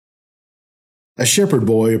A shepherd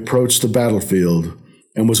boy approached the battlefield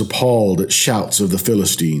and was appalled at shouts of the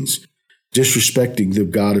Philistines, disrespecting the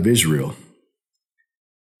God of Israel.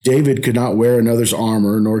 David could not wear another's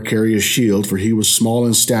armor nor carry a shield, for he was small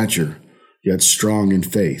in stature, yet strong in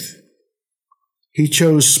faith. He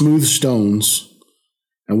chose smooth stones,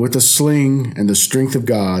 and with a sling and the strength of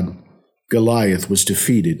God, Goliath was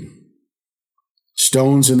defeated.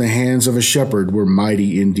 Stones in the hands of a shepherd were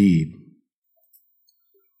mighty indeed.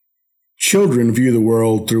 Children view the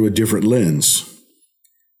world through a different lens.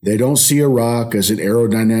 They don't see a rock as an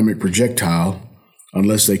aerodynamic projectile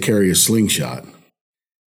unless they carry a slingshot,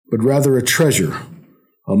 but rather a treasure,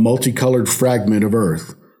 a multicolored fragment of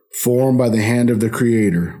earth formed by the hand of the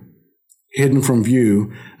Creator, hidden from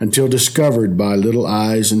view until discovered by little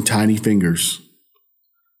eyes and tiny fingers,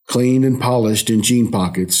 cleaned and polished in jean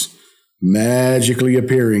pockets, magically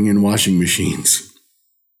appearing in washing machines.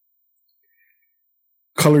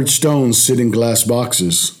 Colored stones sit in glass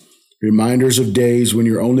boxes, reminders of days when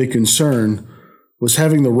your only concern was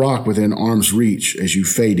having the rock within arm's reach as you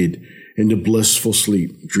faded into blissful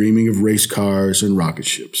sleep, dreaming of race cars and rocket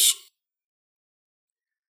ships.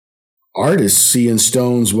 Artists see in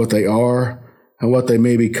stones what they are and what they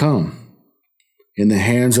may become. In the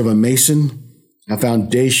hands of a mason, a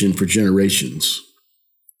foundation for generations.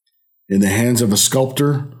 In the hands of a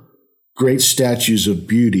sculptor, great statues of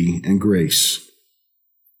beauty and grace.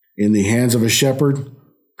 In the hands of a shepherd,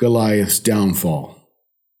 Goliath's downfall.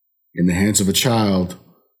 In the hands of a child,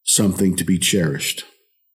 something to be cherished.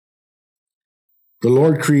 The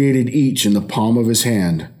Lord created each in the palm of his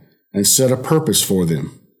hand and set a purpose for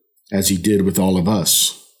them, as he did with all of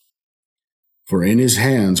us. For in his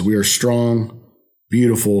hands we are strong,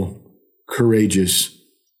 beautiful, courageous,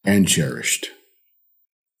 and cherished.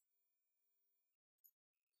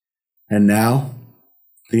 And now,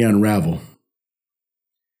 the unravel.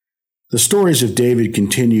 The stories of David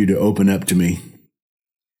continue to open up to me.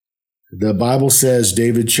 The Bible says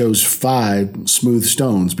David chose 5 smooth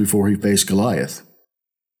stones before he faced Goliath.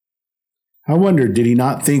 I wonder, did he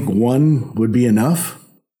not think one would be enough?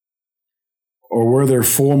 Or were there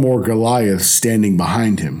 4 more Goliaths standing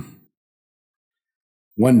behind him?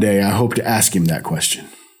 One day I hope to ask him that question.